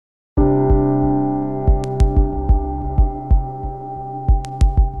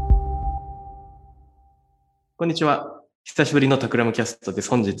こんにちは。久しぶりのタクラムキャストです。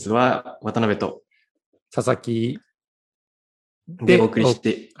本日は渡辺と佐々木でお送りし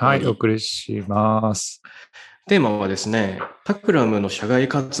てはい、お送りします。テーマはですね、タクラムの社外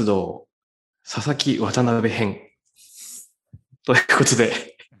活動、佐々木渡辺編ということ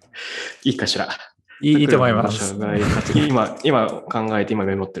で、いいかしら。いいと思います。今考えて今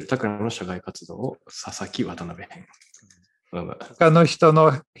メモってるタクラムの社外活動を佐々木渡辺編。他の人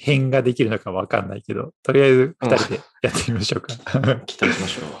の編ができるのか分かんないけど、とりあえず2人でやってみましょうか。期待しま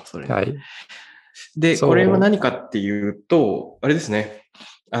しょう。それ、はい。で、これは何かっていうと、あれですね。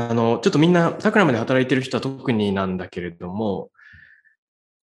ちょっとみんな、タクラムで働いてる人は特になんだけれども、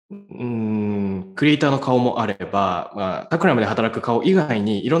クリエイターの顔もあれば、タクラムで働く顔以外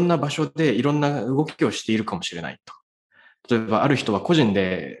にいろんな場所でいろんな動きをしているかもしれないと。例えば、ある人は個人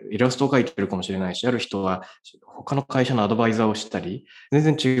でイラストを描いてるかもしれないし、ある人は他の会社のアドバイザーをしたり、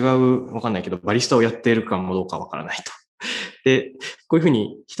全然違う、わかんないけど、バリスタをやっているかもどうかわからないと。で、こういうふう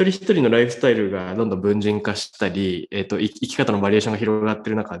に一人一人のライフスタイルがどんどん分人化したり、生き方のバリエーションが広がって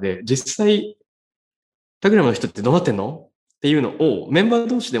いる中で、実際、タクラムの人ってどうなってんのっていうのをメンバー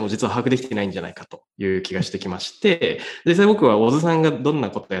同士でも実は把握できてないんじゃないかという気がしてきまして、実際僕は小津さんがどんな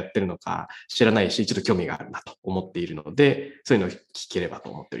ことをやってるのか知らないし、ちょっと興味があるなと思っているので、そういうのを聞ければ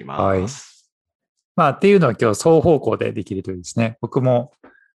と思っております。はい。っていうのは今日双方向でできるといいですね。僕も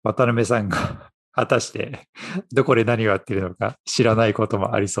渡辺さんが果たしてどこで何をやってるのか知らないこと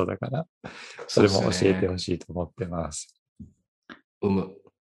もありそうだから、それも教えてほしいと思ってます。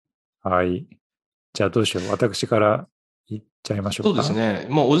はい。じゃあどうしよう。私から言っちゃいましょうか。そうですね。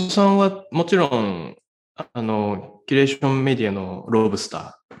小津さんはもちろん、キュレーションメディアのローブス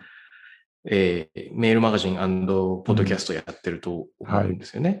ター、メールマガジン&ポッドキャストやってると思うんで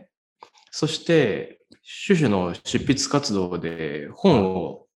すよね。はい、そして、種々の執筆活動で本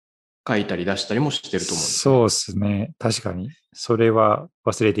を書いたり出したりもしてると思うんですね。そうですね。確かに。それは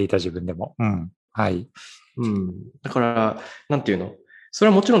忘れていた自分でも。はい。だから、なんていうの？それ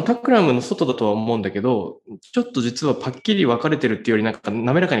はもちろんタクラムの外だとは思うんだけど、ちょっと実はパッキリ分かれてるっていうよりなんか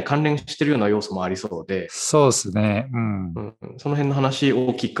滑らかに関連してるような要素もありそうで。そうですね。その辺の話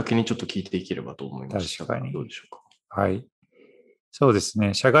をきっかけにちょっと聞いていければと思いましたが、確かに。どうでしょうか。はい。そうです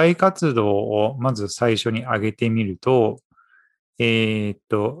ね。社外活動をまず最初に挙げてみると、こ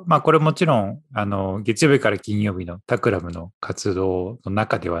れもちろん、月曜日から金曜日のタクラムの活動の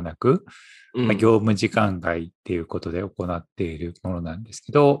中ではなく、業務時間外っていうことで行っているものなんです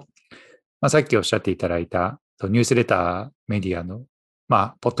けど、さっきおっしゃっていただいたニュースレターメディアの、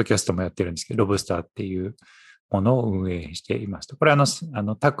ポッドキャストもやってるんですけど、ロブスターっていうものを運営していますと。これは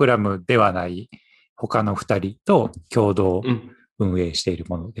タクラムではない他の2人と共同運営している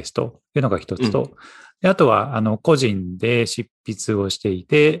ものですというのが一つと、であとは個人で執筆をしてい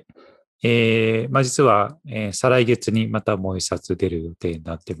て、実は、再来月にまたもう一冊出る予定に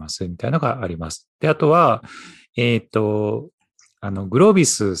なってますみたいなのがあります。で、あとは、グロービ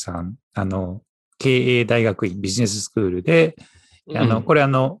スさん、経営大学院ビジネススクールで、これ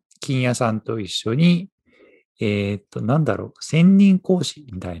金谷さんと一緒に、専任講師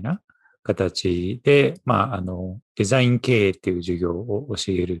みたいな形で、デザイン経営っていう授業を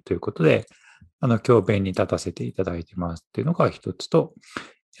教えるということで、教鞭に立たせていただいてますっていうのが一つと、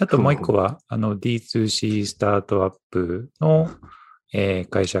あともう一個は、D2C スタートアップの、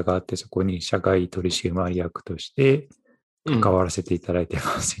会社があって、そこに社外取締役として関わらせていただいて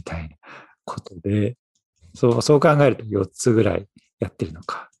ますみたいなことで、そう考えると4つぐらいやってるの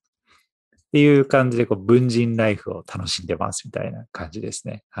か。っていう感じで、文人ライフを楽しんでますみたいな感じです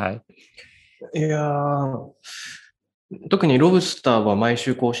ね。はい。いやー、特にロブスターは毎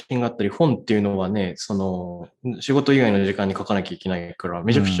週更新があったり、本っていうのはね、仕事以外の時間に書かなきゃいけないから、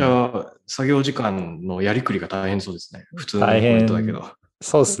めちゃくちゃ作業時間のやりくりが大変そうですね。普通のコメントだけど。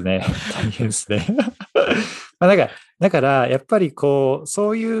そうですね。大変ですね。だから、やっぱりそ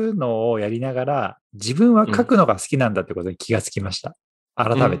ういうのをやりながら、自分は書くのが好きなんだってことに気がつきました。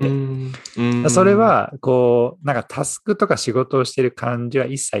改めて。それは、タスクとか仕事をしてる感じは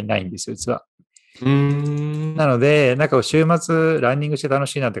一切ないんですよ、実は。なので、週末ランニングして楽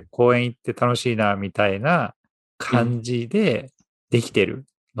しいなって、公園行って楽しいなみたいな感じでできてる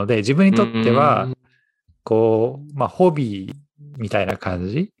ので、自分にとっては、ホビーみたいな感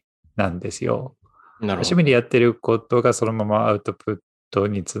じなんですよ。趣味でやってることがそのままアウトプット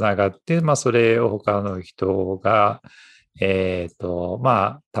につながって、それを他の人が、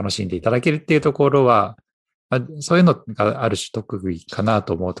楽しんでいただけるっていうところは、そういうのがある種特技かな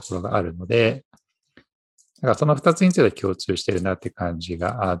と思うところがあるので、その2つについて共通してるなって感じ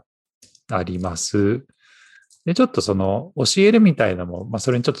があります。で、ちょっと教えるみたいなのも、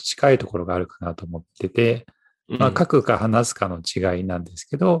それにちょっと近いところがあるかなと思ってて、まあ、書くか話すかの違いなんです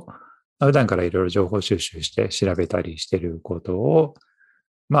けど、普段からいろいろ情報収集して調べたりしてることを、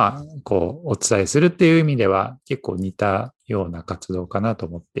まあ、こう、お伝えするっていう意味では結構似たような活動かなと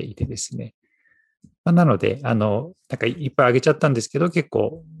思っていてですね。まあ、なので、なんかいっぱいあげちゃったんですけど、結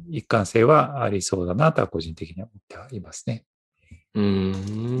構一貫性はありそうだなとは個人的には思ってはいますね。う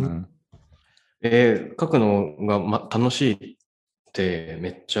ん。書くのが、楽しいってめ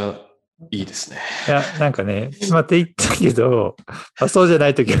っちゃいいですね。いや、なんかね、まあ、って言ったけど、まあ、そうじゃな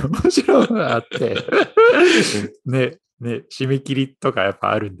い時ももちろんあって、ね、締め切りとかやっ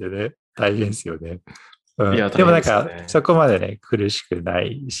ぱあるんでね、大変ですよね。いや、で大変ですよもなんか、ね。そこまでね、苦しくな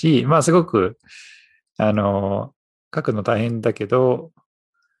いし、まあすごく、書くの大変だけど、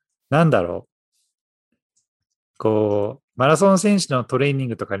なんだろう、こう、マラソン選手のトレーニン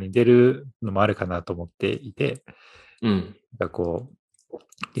グとかに出るのもあるかなと思っていて、うん。なんかこう、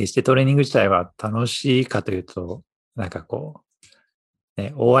決してトレーニング自体は楽しいかというと、なんかこう、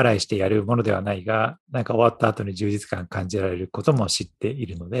ね、大笑いしてやるものではないが、なんか終わった後に充実感感じられることも知ってい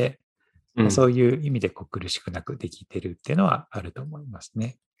るので、うん。そういう意味でこう苦しくなくできてるっていうのはあると思います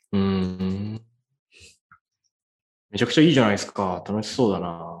ね。うん。めちゃくちゃいいじゃないですか。楽しそうだ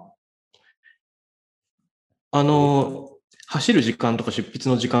な。走る時間とか執筆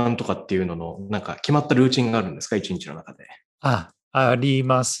の時間とかっていうのの、なんか決まったルーチンがあるんですか、一日の中で。あり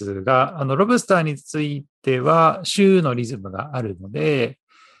ますが、ロブスターについては週のリズムがあるので、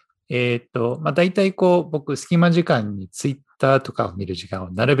まあ、大体こう、僕、隙間時間にツイッターとかを見る時間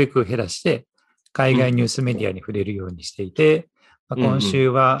をなるべく減らして、海外ニュースメディアに触れるようにしていて、まあ、今週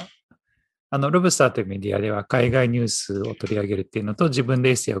は、ロブスターというメディアでは海外ニュースを取り上げるっていうのと自分で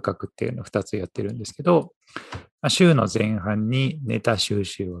エッセイを書くっていうのを2つやってるんですけど、まあ、週の前半にネタ収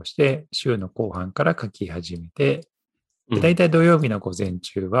集をして、週の後半から書き始めて、大体土曜日の午前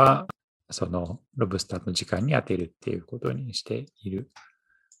中は、そのロブスターの時間に当てるっていうことにしている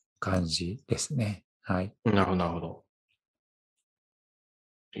感じですね。はい。なるほど、なるほど。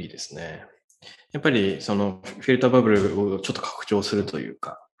いいですね。やっぱりそのフィルターバブルをちょっと拡張するという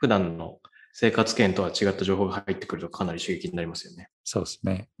か、普段の生活圏とは違った情報が入ってくるとかなり刺激になりますよね。そうです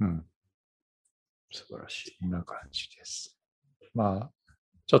ね。うん。素晴らしい。そんな感じです。まあ、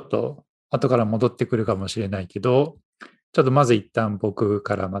ちょっと後から戻ってくるかもしれないけど、ちょっとまず一旦僕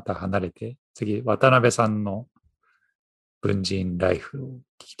からまた離れて、次、渡辺さんの文人ライフを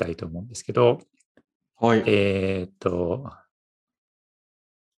聞きたいと思うんですけど、はい。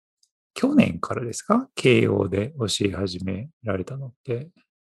去年からですか？慶応で教え始められたのって、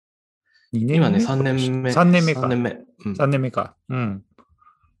2今ね、年目？ 3年目。3年目3か。年目。うん。3年目か。うん。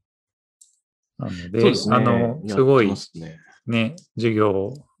なので、そうですね。やってますごいすね。ね、授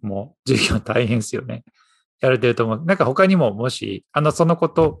業大変ですよね。やられてると思う。なんか他にももし、そのこ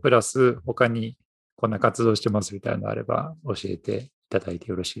とプラス他にこんな活動してますみたいなのあれば教えていただい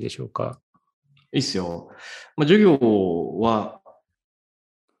てよろしいでしょうか。いいっすよ。授業は、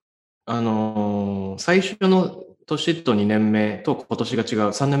最初の年と2年目と今年が違う、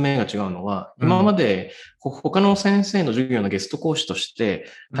3年目が違うのは、今まで他の先生の授業のゲスト講師として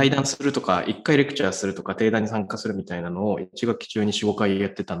対談するとか、1回レクチャーするとか、定談に参加するみたいなのを1学期中に4、5回や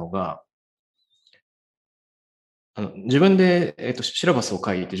ってたのが、自分で、シラバスを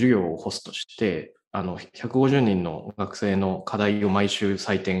書いて授業をホストして、150人の学生の課題を毎週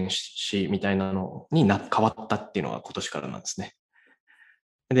採点し、みたいなのに変わったっていうのが今年からなんですね。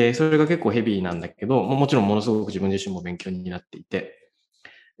で、それが結構ヘビーなんだけど、もちろんものすごく自分自身も勉強になっていて、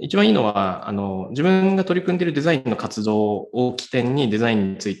一番いいのは、自分が取り組んでいるデザインの活動を起点にデザイ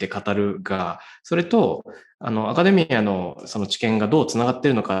ンについて語るが、それと、アカデミアのその知見がどうつながってい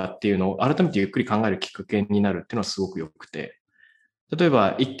るのかっていうのを改めてゆっくり考えるきっかけになるっていうのはすごく良くて、例え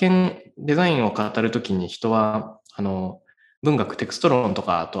ば一見デザインを語るときに人は、文学テクスト論と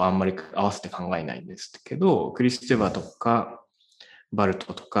かとあんまり合わせて考えないんですけど、クリス・テバとか、バル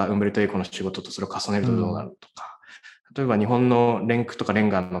トとか、ウンベルト・エイコの仕事とそれを重ねるとどうなるとか、例えば日本の連句とかレン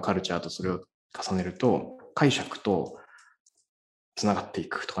ガのカルチャーとそれを重ねると、解釈とつながってい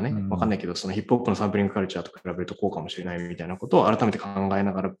くとかね、わかんないけど、そのヒップホップのサンプリングカルチャーと比べるとこうかもしれないみたいなことを改めて考え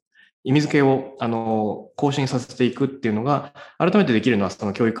ながら、意味付けを更新させていくっていうのが、改めてできるのはそ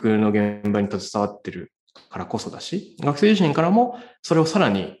の教育の現場に携わってるからこそだし、学生自身からもそれをさら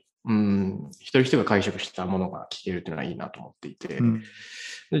に一人一人が解釈したものが聞けるっていうのはいいなと思っていて、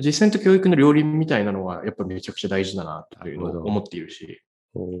実践と教育の両輪みたいなのはやっぱめちゃくちゃ大事だなというのを思っているし。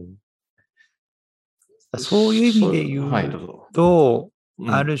そういう意味で言うと、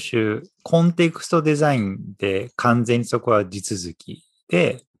ある種コンテクストデザインで完全にそこは地続き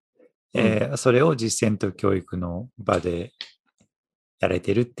で、それを実践と教育の場でやれ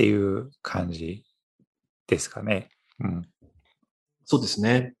てるっていう感じですかね。うん。そうです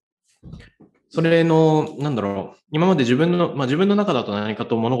ね。それの、今まで自分の中だと何か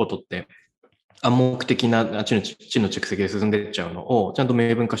と物事って暗黙的な知の蓄積で進んでいっちゃうのをちゃんと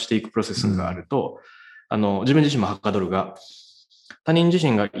明文化していくプロセスがあると、自分自身もはかどるが、他人自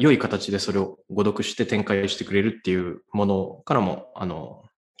身が良い形でそれを誤読して展開してくれるっていうものからも、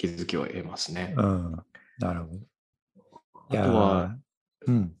気づきを得ますね。うん。なるほど。あとは、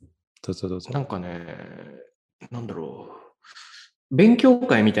うん。どうぞどうぞ。なんかね、勉強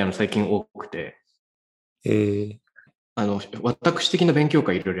会みたいなの最近多くて、私的な勉強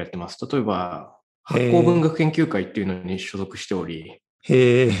会いろいろやってます。例えば、発酵文学研究会っていうのに所属しており、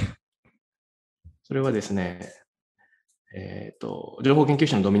それはですね、情報研究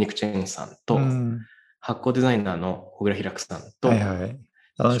者のドミニク・チェンさんと、発酵デザイナーの小倉平久さんと、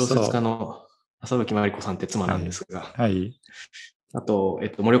小説家の浅吹真理子さんって妻なんですが、あと、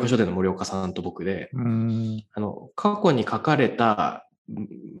盛岡書店の森岡さんと僕で、過去に書かれた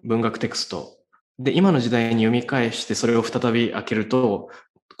文学テクストで、今の時代に読み返してそれを再び開けると、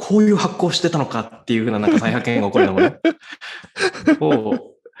こういう発行してたのかっていうふうななんか再発見が起こるようなもの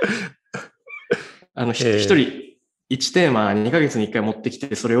を、一人1テーマ2ヶ月に1回持ってき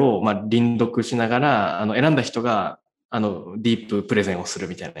て、それを輪読しながら、選んだ人が、ディーププレゼンをする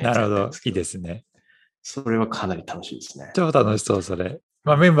みたいなやつやってるんですけど。いいですね。それはかなり楽しいですね。超楽しそう、それ。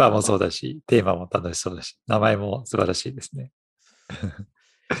メンバーもそうだし、テーマも楽しそうだし、名前も素晴らしいですね。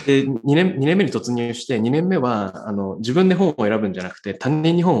で、2年目に突入して、2年目は、自分で本を選ぶんじゃなくて、他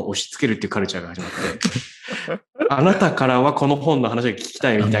人に本を押し付けるっていうカルチャーが始まって、あなたからはこの本の話が聞き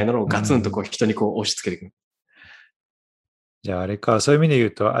たいみたいなのをガツンと人に押し付けていく。じゃああれか、そういう意味で言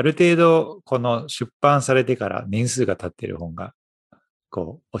うと、ある程度、この出版されてから年数が経っている本が、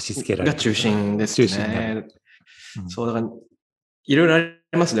押し付けられる。が中心ですね。中心そう、だから、いろいろあり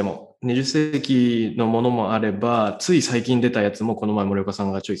ます。でも、20世紀のものもあれば、つい最近出たやつもこの前森岡さ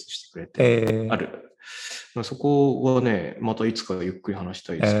んがチョイスしてくれて、ある。そこはね、またいつかゆっくり話し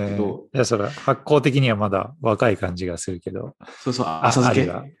たいですけど。いや、それ発行的にはまだ若い感じがするけど。そうそう、浅漬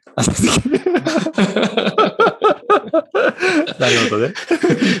け。浅漬け。なるほどね。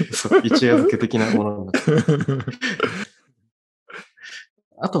そう、一夜漬け的なものになって。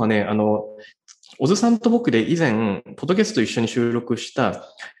あとはね、小津さんと僕で以前、ポッドキャストと一緒に収録した、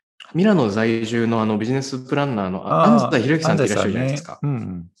ミラノ在住のビジネスプランナーの安西博之さんっていらっしゃるじゃないですか。ベ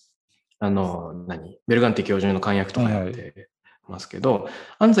ルガンティ教授の漢訳とかやってますけど、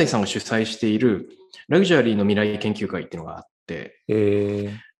安西さんが主催しているラグジュアリーの未来研究会っていうのがあって、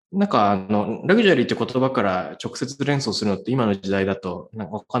なんかラグジュアリーって言葉から直接連想するのって今の時代だとなん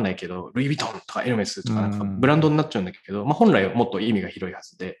かわかんないけど、ルイ・ヴィトンとかエルメスとかなんかブランドになっちゃうんだけど、本来はもっと意味が広いは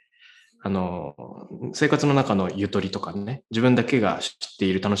ずで、生活の中のゆとりとかね、自分だけが知って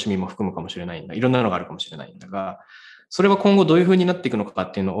いる楽しみも含むかもしれないんだ。いろんなのがあるかもしれないんだが、それは今後どういう風になっていくのか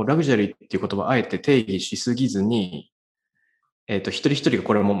っていうのをラグジュアリーっていう言葉をあえて定義しすぎずに、一人一人が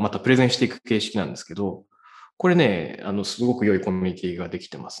これもまたプレゼンしていく形式なんですけど、これね、すごく良いコミュニティができ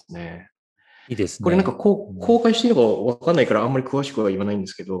てますね。いいですね。これなんか公開していいのかわかんないからあんまり詳しくは言わないんで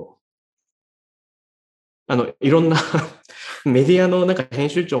すけど、いろんなメディアのなんか編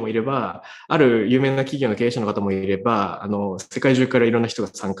集長もいれば、ある有名な企業の経営者の方もいれば、世界中からいろんな人が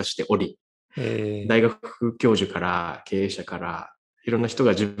参加しており、大学教授から経営者からいろんな人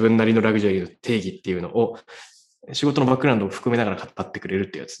が自分なりのラグジュアリーの定義っていうのを仕事のバックグラウンドを含めながら語ってくれるっ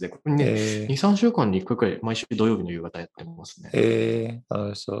てやつで、これね、2、3週間に1回くらい毎週土曜日の夕方やってますね。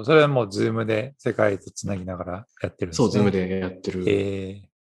楽しそう。それはもうズームで世界とつなぎながらやってるんですね。そう、ズームでやってる。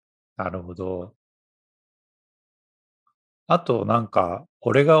なるほど。あとなんか、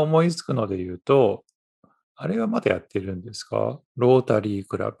俺が思いつくので言うと、あれはまだやってるんですか？ロータリー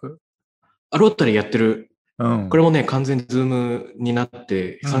クラブ。ロータリーやってる。これもね、完全にズームになっ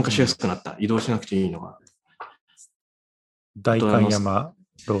て参加しやすくなった。移動しなくていいのが。代官山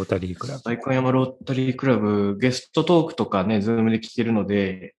ロータリークラブ。代官山ロータリークラブ、ゲストトークとかね、ズームで聞けるの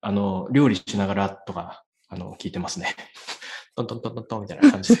で、料理しながらとか、聞いてますね。トントントントントンみたい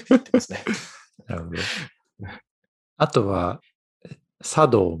な感じで聞いてますね。なるほど。あとは、茶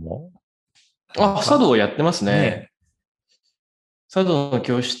道も。茶道やってますね。茶道の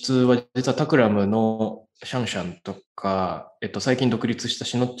教室は実はタクラムのシャンシャンとか、最近独立した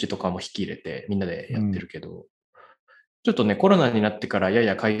シノッチとかも引き入れてみんなでやってるけど、ちょっとね、コロナになってからや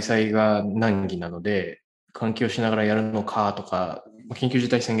や開催が難儀なので、換気をしながらやるのかとか、緊急事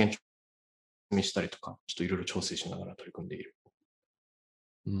態宣言したりとか、ちょっといろいろ調整しながら取り組んでいる。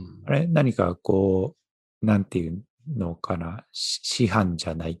あれ、何かなんていうのかな、師範じ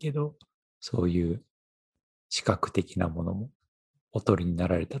ゃないけど、そういう資格的なものもお取りにな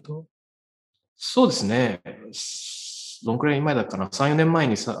られたとそうですね。どんくらい前だったかな。3、4年前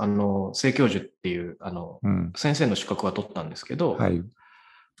にさ、正教授っていう、うん。先生の資格は取ったんですけど、はい。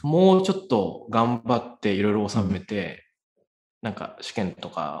もうちょっと頑張っていろいろ収めうん。て、なんか試験と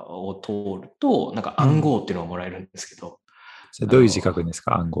かを通ると、なんか暗うん。号っていうのがもらえるんですけど、それどういう字あの、書くんです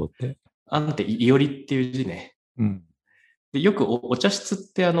か、暗号って。暗っていおりっていう字ね。うん。で、よくお茶室っ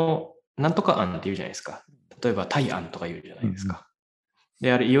てなんとか庵って言うじゃないですか。例えば、大庵とか言うじゃなうん。いですか。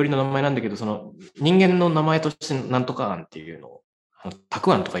で、あれ、いおりの名前なんだけど、その、人間の名前としてなんとか庵っていうのを、た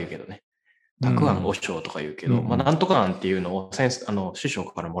くあんとか言うけどね。うたくあんおん。尚とか言うけど、まあ、うん。なんとか庵っていうのを師匠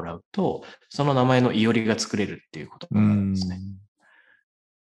からもらうと、その名前のいおりが作れるっていうことうになるんですね。ん。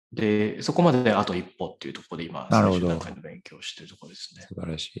で、そこまであと一歩っていうところで今、なるほど。最終段階の勉強をしているところですね。素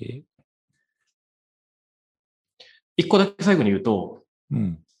晴らしい。一個だけ最後に言うと、う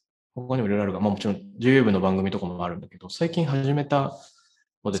ん。他にもいろいろあるが、まあもちろん JWEB の番組とかもあるんだけど、最近始めた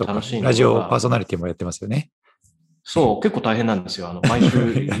のでそうか。楽しいラジオパーのが、ソナリティもやってますよね。そう、結構大変なんですよ。毎週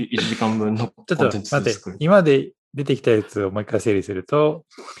1時間分のちょっコンテンと待って、ツ作る。今まで出てきたやつをもう一回整理すると、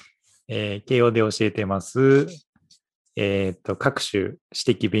慶応で教えてます。各種私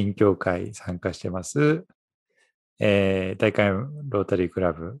的勉強会参加してます。大会ロータリーク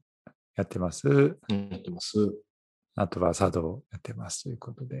ラブやってます。やってます。あとは茶道やってますという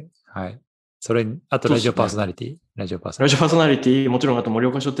ことで。はい。それに、あとラジオパーそうですね。ソナリティ。ラジオパーソナリテラジオパーソナリティ、もちろんあと盛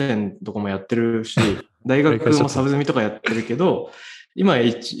岡書店とかもやってるし、大ィ。それから学ちょっと、もサブゼミとかやってるけど、今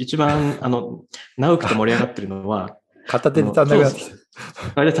一番、長くて盛り上がってるのは、片手で足んなくなってきた。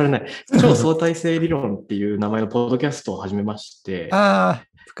あれ足りない。超相対性理論っていう名前のポッドキャストを始めまして、ああ、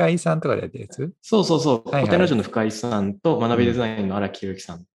深井さんとかでやってるやつ。そうそうそう、古典ラジオはいはい。の深井さんと学びデうん。ザインの荒木由紀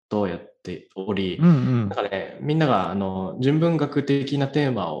さんとやっており、うんうん。なんかね、みんなが純文学的なテ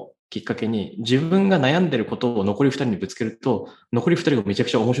ーマをきっかけに自分が悩んでることを残り二人にぶつけると、残り二人がめちゃく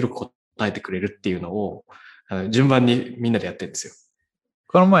ちゃ面白く答えてくれるっていうのを、順番にみんなでやってるんですよ。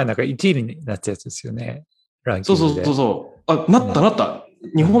この前なんか1位になったやつですよね。ランそうそうそうキングで。そう。あ、なったね。なった。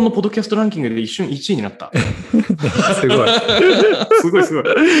日うん。本のポッドキャストランキングで一瞬1位になった。ね、すごい。すごいすごい。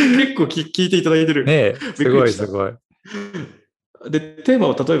結構聞いていただいてる。ね、びっすくりした。ごいすごい。で、テーマ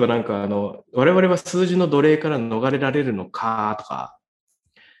を例えばなんか我々は数字の奴隷から逃れられるのかとか、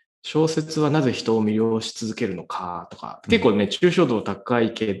小説はなぜ人を魅了し続けるのかとか、結構ね、抽象度高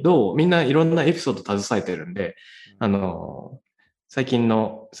いけど、みんないろんなエピソード携えてるんで、最近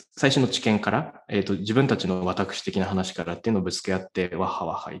の、最新の知見から、自分たちの私的な話からっていうのをぶつけ合って、わは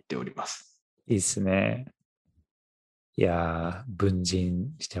わは言っております。いいっすね。いやー、分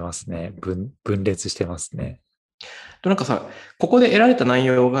人してますね。分裂してますね。となんかさ、ここで得られた内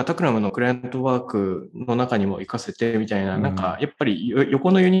容がタクラムのクライアントワークの中にも活かせてみたいな、なんかやっぱり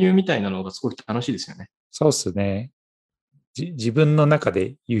横の輸入みたいなのがすごく楽しいですよね。そうっすね。自分の中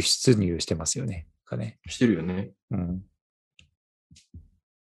で輸出入してますよね。ね、してるよね。うん。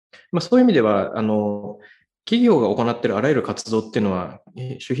まあ、そういう意味では、企業が行っているあらゆる活動っていうのは、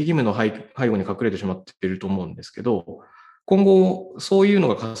守秘義務の背後に隠れてしまっていると思うんですけど、今後、そういうの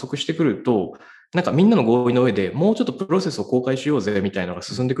が加速してくると、なんかみんなの合意の上でもうちょっとプロセスを公開しようぜみたいなのが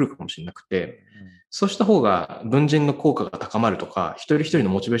進んでくるかもしれなくて、そうした方が文人の効果が高まるとか、一人一人の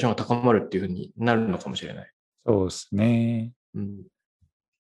モチベーションが高まるっていうふうになるのかもしれない。そうですね。うん、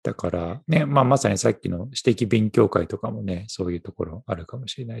だからね、まあまさにさっきの私的勉強会とかもね、そういうところあるかも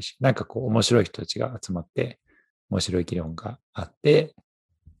しれないし、なんかこう面白い人たちが集まって、面白い議論があって、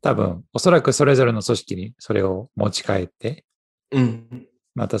多分おそらくそれぞれの組織にそれを持ち帰って、うん、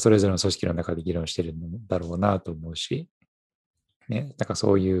またそれぞれの組織の中で議論してるんだろうなと思うし、ね、なんか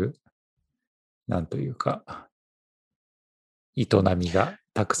そういう、なんというか、営みが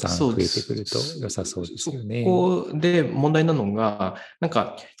たくさん増えてくると良さそうですよね。そこで問題なのが、なん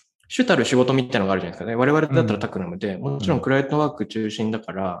か、主たる仕事みたいなのがあるじゃないですかね。我々だったらタクラムで、もちろんクライアントワーク中心だ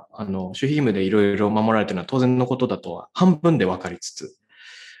から、守秘義務でいろいろ守られてるのは当然のことだとは半分で分かりつつ、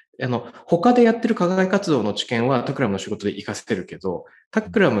他でやってる課外活動の知見はタクラムの仕事で活かせてるけど、タ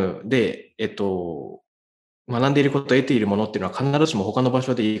クラムで、学んでいること、得ているものっていうのは必ずしも他の場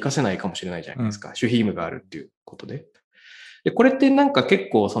所で活かせないかもしれないじゃないですか。守秘義務があるっていうことで。で、これってなんか結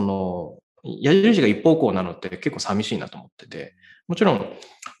構矢印が一方向なのって結構寂しいなと思ってて、もちろん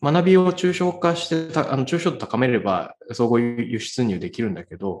学びを抽象化して抽象度高めれば総合輸出入できるんだ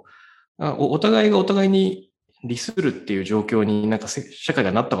けど、お互いがお互いに利するっていう状況になんか社会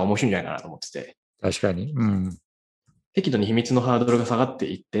がなった方が面白いんじゃないかなと思ってて。確かに。うん。適度に秘密のハードルが下がっ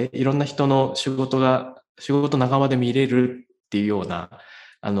ていって、いろんな人の仕事仲間で見れるっていうような、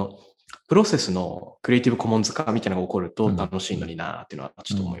プロセスのクリエイティブコモンズ化みたいなのが起こると楽しいのになっていうのは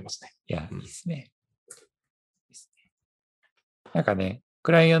ちょっと思いますね。いや、いいですね。なんかね、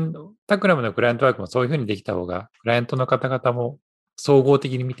タクラムのクライアントワークもそういうふうにできた方が、クライアントの方々も総合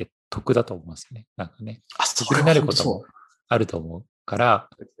的に見て得だと思うんですよね。なんかね。得になることもあると思うから、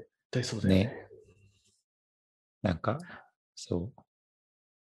絶対そうだよね。なんか、そう。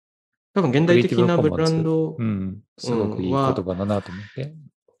多分現代的なブランドすごくいい言葉だなと思って。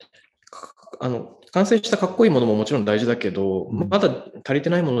完成したかっこいいものももちろん大事だけど、まだ足りて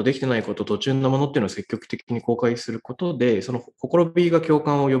ないもの、できてないこと、途中のものっていうのを積極的に公開することで、そのほころびが共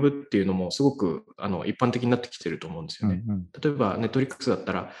感を呼ぶっていうのもすごく一般的になってきてると思うんですよね。例えば、ネットフリックスだっ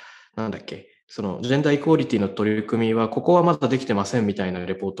たら、なんだっけ、そのジェンダーイクオリティの取り組みは、ここはまだできてませんみたいな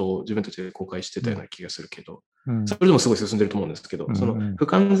レポートを自分たちで公開してたような気がするけど、それでもすごい進んでると思うんですけど、その不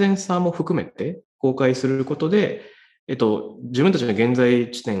完全さも含めて公開することで、自分たちの現在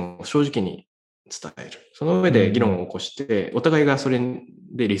地点を正直に伝える。その上で議論を起こして、お互いがそれ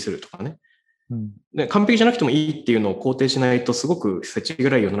で利するとかね。で完璧じゃなくてもいいっていうのを肯定しないとすごく世知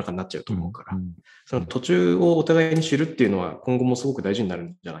辛い世の中になっちゃうと思うから、その途中をお互いに知るっていうのは今後もすごく大事になる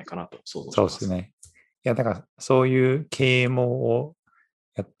んじゃないかなと想像します。そうですね。いや、だからそういう啓蒙を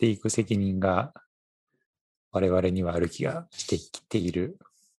やっていく責任が我々にはある気がしてきている。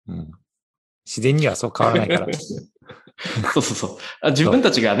自然にはそう変わらないから。そう。自分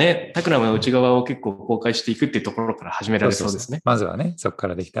たちがね、タクラムの内側を結構公開していくっていうところから始められそうですね。まずはね、そこか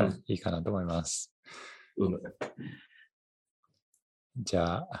らできたらいいかなと思います。じ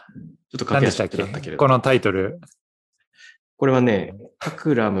ゃあ、ちょっと駆け足だったけれど。このタイトル。これはね、タ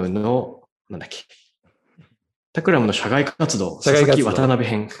クラムの、なんだっけ。タクラムの社外活動、佐々木渡辺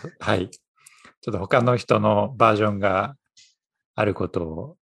編。はい。ちょっと他の人のバージョンがあること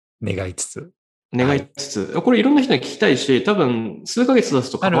を願いつつ。これいろんな人に聞きたいし、多分数ヶ月経つ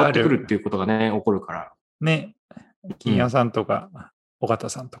と変わってくるっていうことがね、起こるから。ね。金谷さんとか、尾形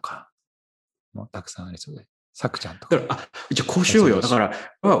さんとかもたくさんありそうで。さくちゃんとか。じゃあこうしようよ。だから、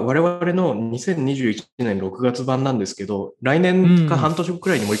我々の2021年6月版なんですけど、来年か半年後く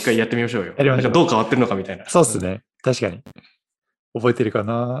らいにもう一回やってみましょうよ。なんかどう変わってるのかみたいな。そうですね。確かに。覚えてるか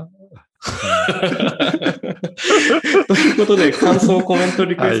なということで、感想、コメント、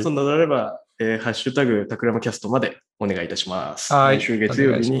リクエストなどあれば、ハッシュタグタクラムキャストまでお願いいたします。来週月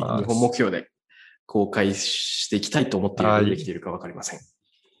曜日に日本目標で公開していきたいと思っているのでできているか分かりません。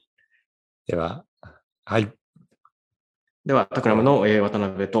では、はい。では、タクラムの渡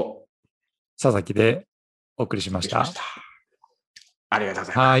辺と佐々木でお送りしました。ありがとう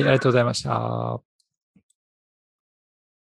ございます。はい、ありがとうございました。